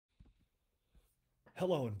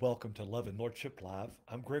Hello and welcome to Love and Lordship Live.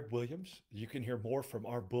 I'm Greg Williams. You can hear more from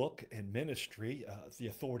our book and ministry, The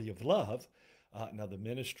Authority of Love. Now, the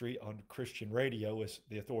ministry on Christian radio is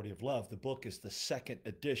The Authority of Love. The book is the second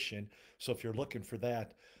edition. So if you're looking for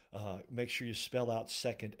that, make sure you spell out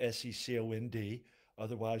second, SECOND.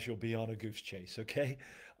 Otherwise, you'll be on a goose chase, okay?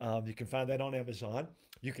 You can find that on Amazon.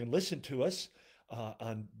 You can listen to us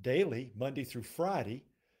on daily, Monday through Friday,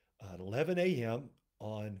 at 11 a.m.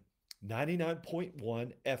 on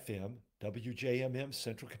 99.1 FM, WJMM,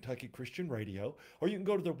 Central Kentucky Christian Radio, or you can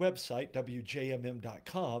go to their website,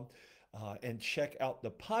 WJMM.com, and check out the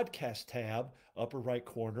podcast tab, upper right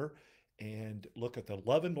corner, and look at the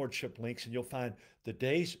Love and Lordship links, and you'll find the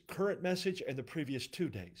day's current message and the previous 2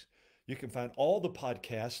 days. You can find all the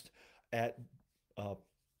podcasts at uh,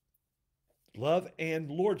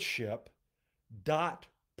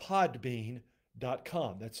 loveandlordship.podbean.com.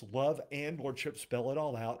 That's love and lordship, spell it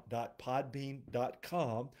all out,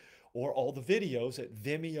 .podbean.com, or all the videos at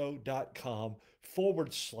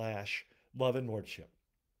vimeo.com/love and lordship.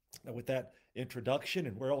 Now, with that introduction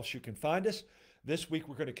and where else you can find us, this week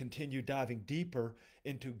we're going to continue diving deeper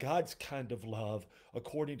into God's kind of love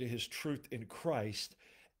according to his truth in Christ.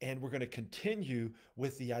 And we're going to continue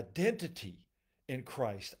with the identity in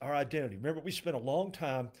Christ, our identity. Remember, we spent a long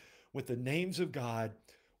time with the names of God,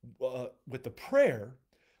 with the prayer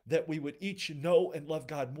that we would each know and love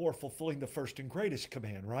God more, fulfilling the first and greatest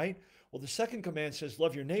command, right? Well, the second command says,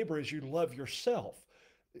 love your neighbor as you love yourself,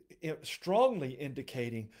 strongly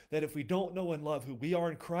indicating that if we don't know and love who we are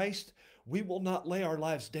in Christ, we will not lay our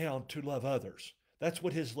lives down to love others. That's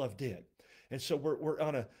what his love did. And so we're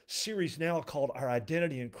on a series now called Our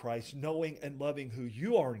Identity in Christ, knowing and loving who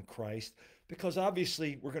you are in Christ, because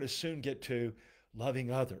obviously we're going to soon get to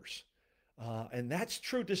loving others. And that's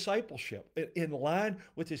true discipleship in line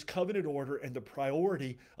with his covenant order and the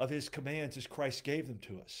priority of his commands as Christ gave them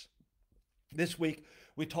to us. This week,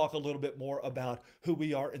 we talk a little bit more about who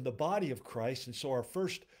we are in the body of Christ. And so our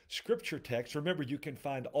first scripture text, remember, you can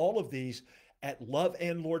find all of these at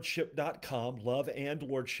loveandlordship.com, love and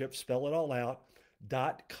lordship, spell it all out,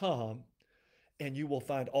 .com. And you will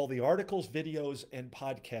find all the articles, videos, and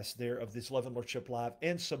podcasts there of this Love and Lordship Live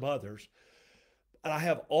and some others. And I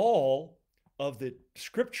have all of the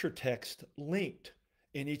scripture text linked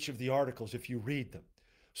in each of the articles if you read them.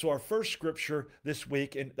 So our first scripture this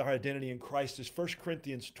week in our identity in Christ is 1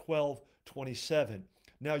 Corinthians 12:27.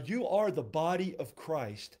 Now you are the body of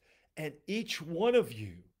Christ, and each one of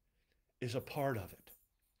you is a part of it.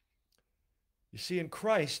 You see, in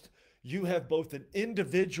Christ, you have both an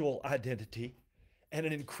individual identity and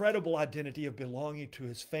an incredible identity of belonging to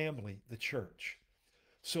his family, the church.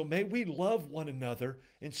 So may we love one another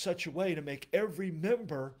in such a way to make every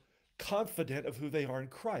member confident of who they are in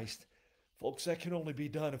Christ. Folks, that can only be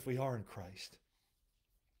done if we are in Christ.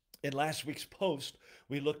 In last week's post,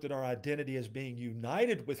 we looked at our identity as being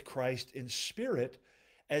united with Christ in spirit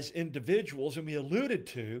as individuals, and we alluded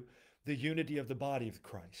to the unity of the body of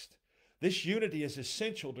Christ. This unity is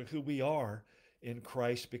essential to who we are in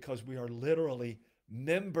Christ because we are literally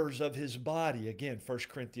members of his body. Again, 1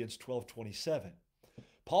 Corinthians 12:27.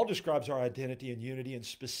 Paul describes our identity and unity in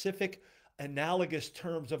specific analogous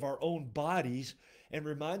terms of our own bodies and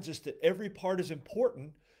reminds us that every part is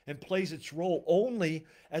important and plays its role only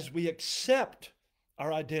as we accept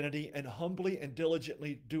our identity and humbly and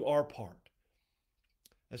diligently do our part.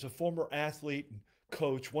 As a former athlete and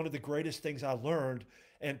coach, one of the greatest things I learned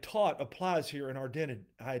and taught applies here in our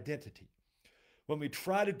identity. When we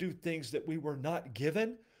try to do things that we were not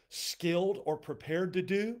given, skilled, or prepared to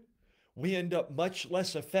do, we end up much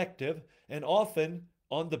less effective and often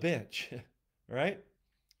on the bench, right?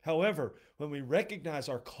 However, when we recognize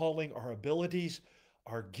our calling, our abilities,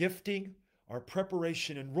 our gifting, our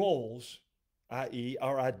preparation and roles, i.e.,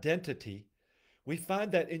 our identity, we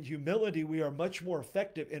find that in humility, we are much more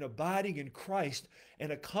effective in abiding in Christ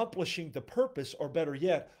and accomplishing the purpose, or better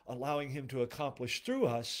yet, allowing him to accomplish through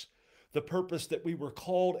us the purpose that we were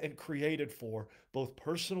called and created for, both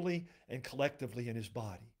personally and collectively in his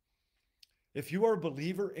body. If you are a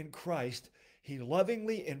believer in Christ, he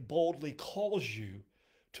lovingly and boldly calls you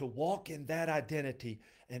to walk in that identity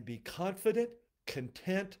and be confident,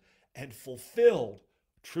 content, and fulfilled,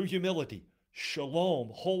 true humility,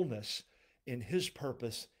 shalom, wholeness, in his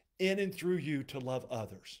purpose in and through you to love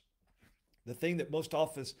others. The thing that most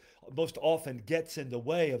often gets in the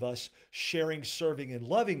way of us sharing, serving, and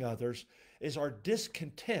loving others is our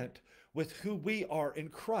discontent with who we are in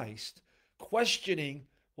Christ, questioning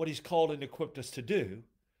what he's called and equipped us to do,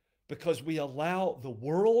 because we allow the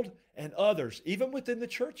world and others, even within the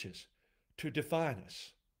churches, to define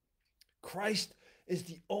us. Christ is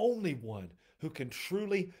the only one who can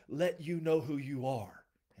truly let you know who you are.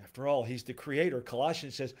 After all, he's the creator.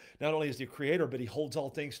 Colossians says not only is he the creator, but he holds all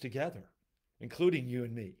things together, including you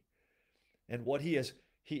and me. And what he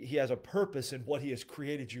has a purpose in what he has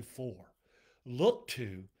created you for. Look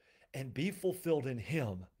to and be fulfilled in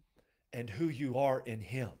him and who you are in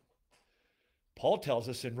him. Paul tells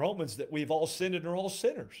us in Romans that we've all sinned and are all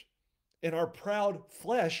sinners. In our proud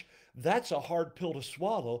flesh, that's a hard pill to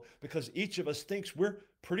swallow because each of us thinks we're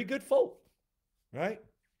pretty good folk, right?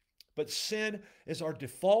 But sin is our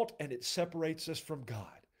default and it separates us from God.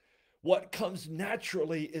 What comes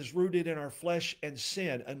naturally is rooted in our flesh and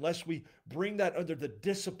sin. Unless we bring that under the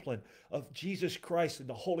discipline of Jesus Christ and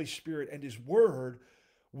the Holy Spirit and his word,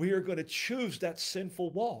 we are going to choose that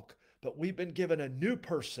sinful walk. But we've been given a new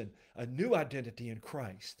person, a new identity in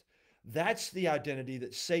Christ. That's the identity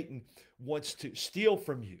that Satan wants to steal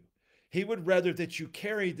from you. He would rather that you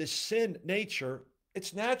carry the sin nature.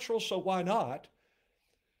 It's natural, so why not?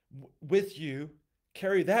 With you,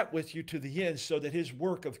 carry that with you to the end so that his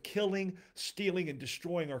work of killing, stealing, and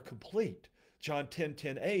destroying are complete. John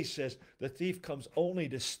 10:10a says, the thief comes only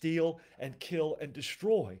to steal and kill and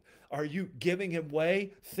destroy. Are you giving him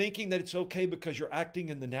way, thinking that it's okay because you're acting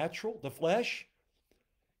in the natural, the flesh?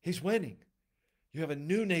 He's winning. You have a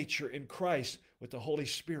new nature in Christ with the Holy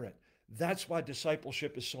Spirit. That's why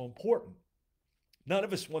discipleship is so important. None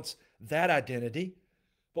of us wants that identity,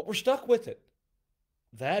 but we're stuck with it.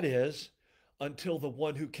 That is, until the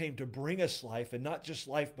one who came to bring us life, and not just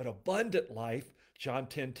life, but abundant life, John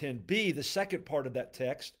 10:10b, the second part of that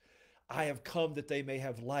text, I have come that they may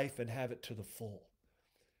have life and have it to the full.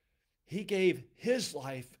 He gave his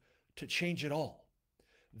life to change it all.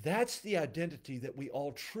 That's the identity that we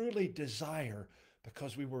all truly desire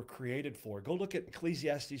because we were created for. Go look at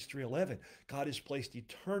Ecclesiastes 3:11. God has placed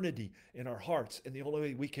eternity in our hearts, and the only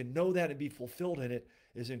way we can know that and be fulfilled in it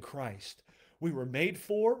is in Christ. We were made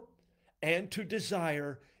for and to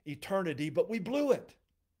desire eternity, but we blew it.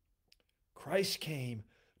 Christ came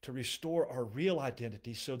to restore our real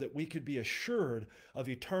identity so that we could be assured of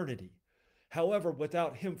eternity. However,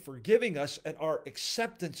 without him forgiving us and our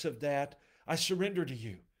acceptance of that, I surrender to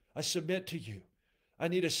you. I submit to you. I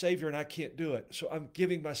need a Savior and I can't do it, so I'm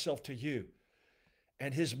giving myself to you.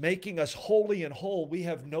 And his making us holy and whole, we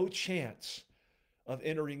have no chance of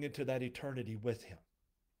entering into that eternity with him.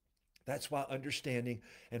 That's why understanding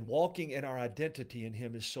and walking in our identity in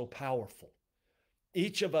him is so powerful.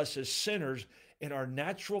 Each of us as sinners in our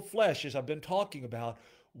natural flesh, as I've been talking about,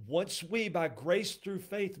 once we, by grace through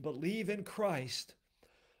faith, believe in Christ,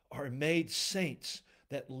 are made saints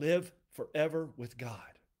that live forever with God.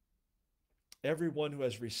 Everyone who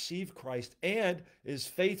has received Christ and is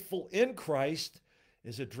faithful in Christ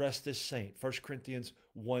is addressed as saint. 1 Corinthians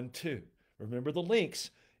 1:2. Remember the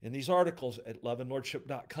links in these articles at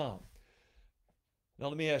loveandlordship.com. Now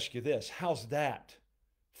let me ask you this. How's that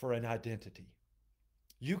for an identity?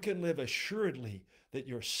 You can live assuredly that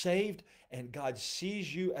you're saved and God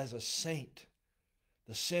sees you as a saint.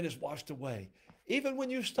 The sin is washed away, even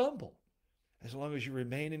when you stumble. As long as you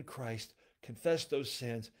remain in Christ, confess those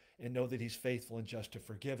sins, and know that he's faithful and just to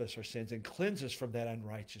forgive us our sins and cleanse us from that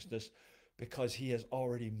unrighteousness because he has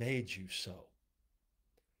already made you so.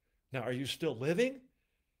 Now, are you still living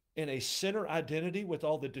in a sinner identity with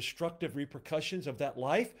all the destructive repercussions of that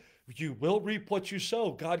life? You will reap what you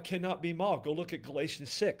sow. God cannot be mocked. Go look at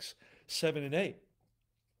Galatians 6:7-8.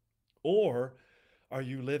 Or are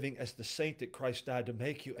you living as the saint that Christ died to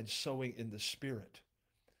make you and sowing in the Spirit?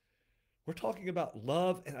 We're talking about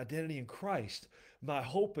love and identity in Christ. My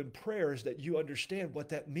hope and prayer is that you understand what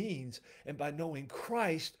that means. And by knowing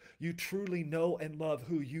Christ, you truly know and love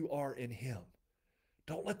who you are in him.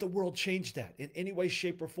 Don't let the world change that in any way,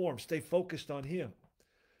 shape, or form. Stay focused on him.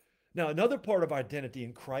 Now, another part of identity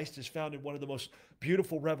in Christ is found in one of the most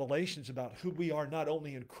beautiful revelations about who we are, not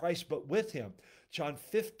only in Christ, but with him. John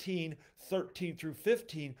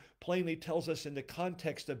 15:13-15 plainly tells us in the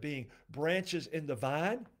context of being branches in the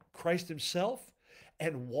vine, Christ himself,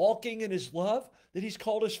 and walking in his love, that he's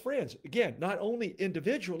called us friends. Again, not only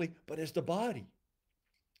individually, but as the body.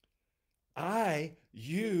 I,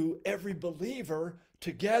 you, every believer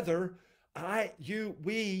together,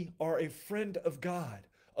 we are a friend of God,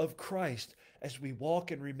 of Christ, as we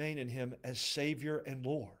walk and remain in him as Savior and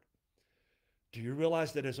Lord. Do you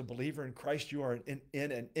realize that as a believer in Christ, you are in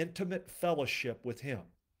an intimate fellowship with him?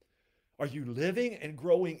 Are you living and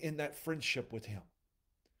growing in that friendship with him?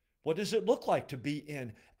 What does it look like to be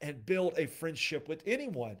in and build a friendship with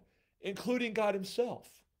anyone, including God himself?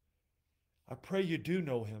 I pray you do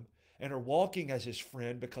know him and are walking as his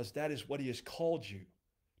friend, because that is what he has called you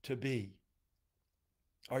to be.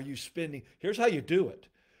 Are you spending, here's how you do it.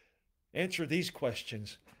 Answer these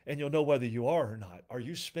questions, and you'll know whether you are or not. Are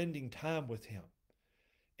you spending time with Him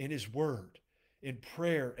in His Word, in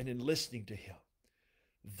prayer, and in listening to Him?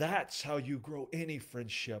 That's how you grow any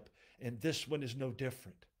friendship, and this one is no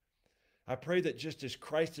different. I pray that just as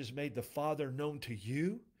Christ has made the Father known to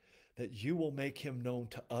you, that you will make Him known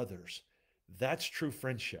to others. That's true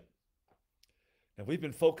friendship. Now, we've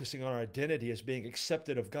been focusing on our identity as being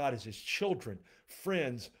accepted of God as His children,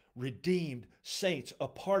 friends, redeemed, saints, a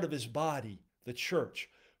part of His body, the church,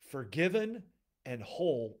 forgiven and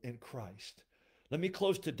whole in Christ. Let me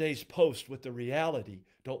close today's post with the reality,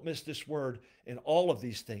 don't miss this word, in all of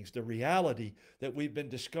these things, the reality that we've been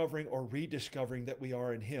discovering or rediscovering that we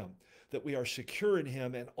are in Him, that we are secure in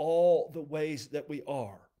Him in all the ways that we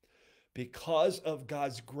are. Because of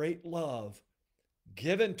God's great love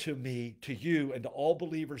given to me, to you, and to all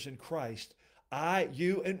believers in Christ, I,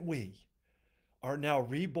 you, and we are now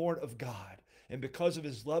reborn of God. And because of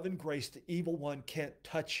His love and grace, the evil one can't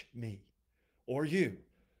touch me or you.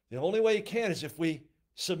 The only way he can is if we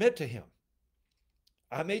submit to Him.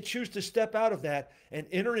 I may choose to step out of that and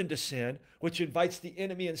enter into sin, which invites the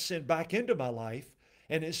enemy and sin back into my life.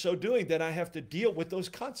 And in so doing, then I have to deal with those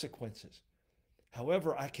consequences.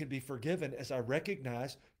 However, I can be forgiven as I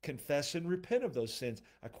recognize, confess, and repent of those sins.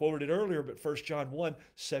 I quoted it earlier, but 1 John 1,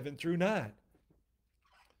 7 through 9.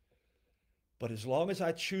 But as long as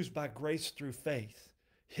I choose by grace through faith,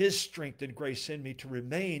 His strength and grace in me to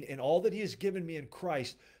remain in all that He has given me in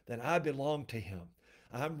Christ, then I belong to Him.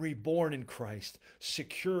 I'm reborn in Christ,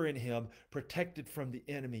 secure in Him, protected from the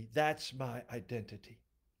enemy. That's my identity.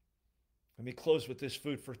 Let me close with this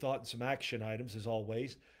food for thought and some action items, as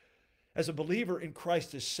always. As a believer in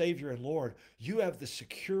Christ as Savior and Lord, you have the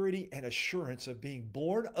security and assurance of being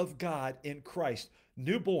born of God in Christ,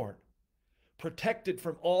 newborn, protected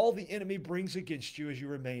from all the enemy brings against you as you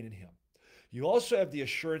remain in Him. You also have the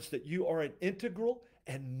assurance that you are an integral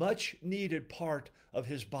and much needed part of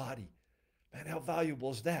His body. Man, how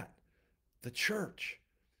valuable is that? The church.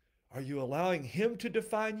 Are you allowing Him to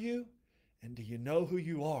define you? And do you know who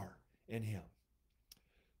you are in Him?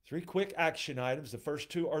 3 quick action items. The first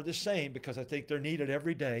 2 are the same because I think they're needed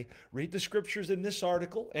every day. Read the scriptures in this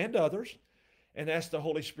article and others and ask the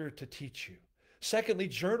Holy Spirit to teach you. Secondly,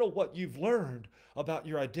 journal what you've learned about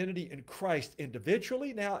your identity in Christ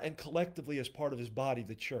individually now and collectively as part of His body,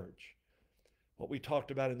 the church. What we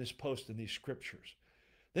talked about in this post in these scriptures.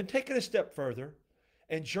 Then take it a step further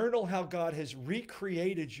and journal how God has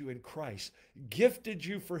recreated you in Christ, gifted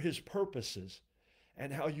you for His purposes,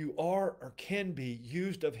 and how you are or can be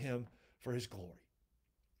used of Him for His glory.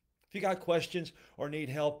 If you got questions or need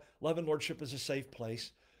help, Love and Lordship is a safe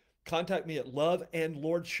place. Contact me at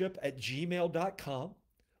loveandlordship@gmail.com,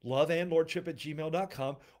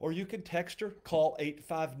 loveandlordship@gmail.com, or you can text or call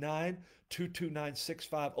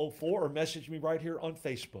 859-229-6504 or message me right here on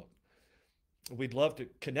Facebook. We'd love to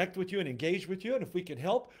connect with you and engage with you, and if we can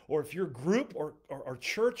help, or if your group or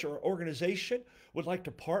church or organization would like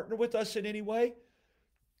to partner with us in any way,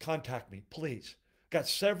 contact me, please. Got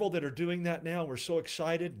several that are doing that now. We're so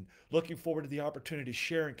excited and looking forward to the opportunity to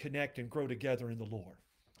share and connect and grow together in the Lord.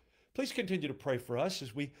 Please continue to pray for us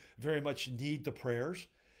as we very much need the prayers.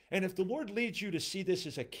 And if the Lord leads you to see this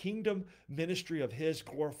as a kingdom ministry of His,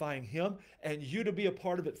 glorifying Him, and you to be a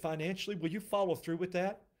part of it financially, will you follow through with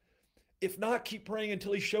that? If not, keep praying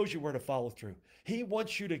until He shows you where to follow through. He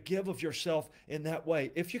wants you to give of yourself in that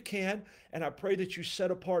way, if you can. And I pray that you set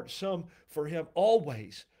apart some for Him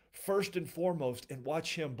always, first and foremost, and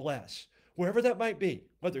watch Him bless, wherever that might be,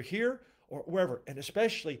 whether here or wherever, and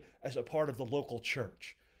especially as a part of the local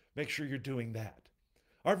church. Make sure you're doing that.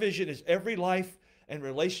 Our vision is every life and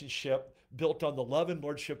relationship built on the love and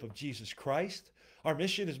lordship of Jesus Christ. Our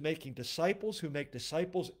mission is making disciples who make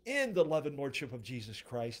disciples in the love and lordship of Jesus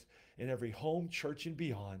Christ in every home, church, and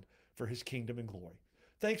beyond for His kingdom and glory.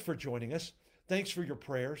 Thanks for joining us. Thanks for your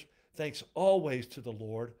prayers. Thanks always to the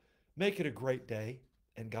Lord. Make it a great day,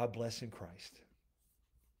 and God bless in Christ.